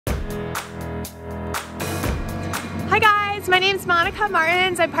Hi guys, my name's Monica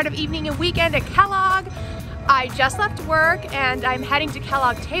Martens. I'm part of Evening and Weekend at Kellogg. I just left work and I'm heading to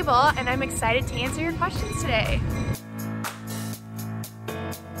Kellogg table and I'm excited to answer your questions today.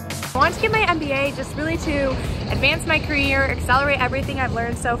 I wanted to get my MBA just really to advance my career, accelerate everything I've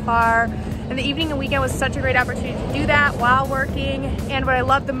learned so far. And the Evening and Weekend was such a great opportunity to do that while working. And what I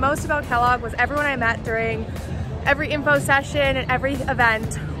loved the most about Kellogg was everyone I met during every info session and every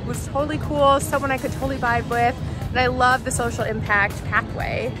event was totally cool, someone I could totally vibe with. And I love the social impact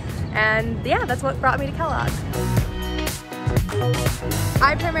pathway. And yeah, that's what brought me to Kellogg.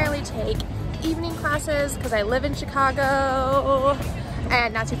 I primarily take evening classes because I live in Chicago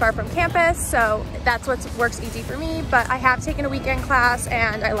and not too far from campus, so that's what works easy for me. But I have taken a weekend class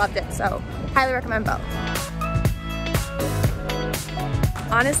and I loved it, so highly recommend both.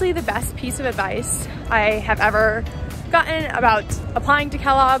 Honestly, the best piece of advice I have ever gotten about applying to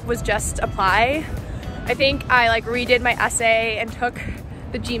Kellogg was just apply. I think I redid my essay and took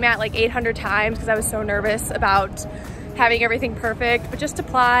the GMAT 800 times because I was so nervous about having everything perfect, but just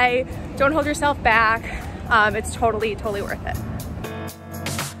apply, don't hold yourself back. It's totally worth it.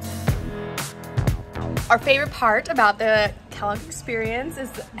 Our favorite part about the Kellogg experience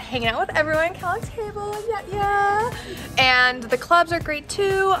is hanging out with everyone at Kellogg's table, yeah. And the clubs are great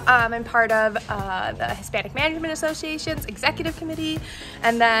too. I'm part of the Hispanic Management Association's executive committee.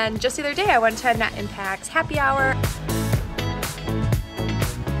 And then just the other day I went to Net Impact's happy hour.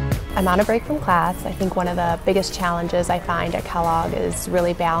 I'm on a break from class. I think one of the biggest challenges I find at Kellogg is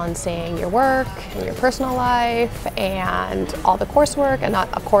really balancing your work and your personal life and all the coursework and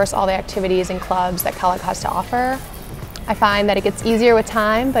of course all the activities and clubs that Kellogg has to offer. I find that it gets easier with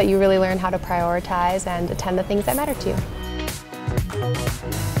time, but you really learn how to prioritize and attend the things that matter to you.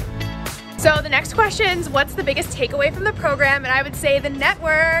 So the next question's what's the biggest takeaway from the program? And I would say the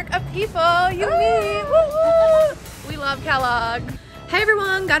network of people you meet. Woo-hoo! We love Kellogg. Hey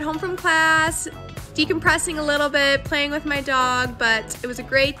everyone, got home from class, decompressing a little bit, playing with my dog, but it was a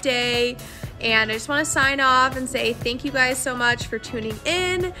great day. And I just want to sign off and say thank you guys so much for tuning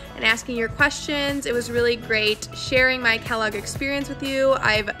in and asking your questions. It was really great sharing my Kellogg experience with you.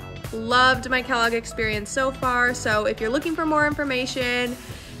 I've loved my Kellogg experience so far, so if you're looking for more information,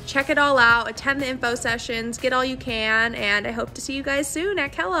 check it all out, attend the info sessions, get all you can, and I hope to see you guys soon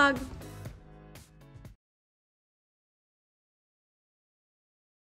at Kellogg.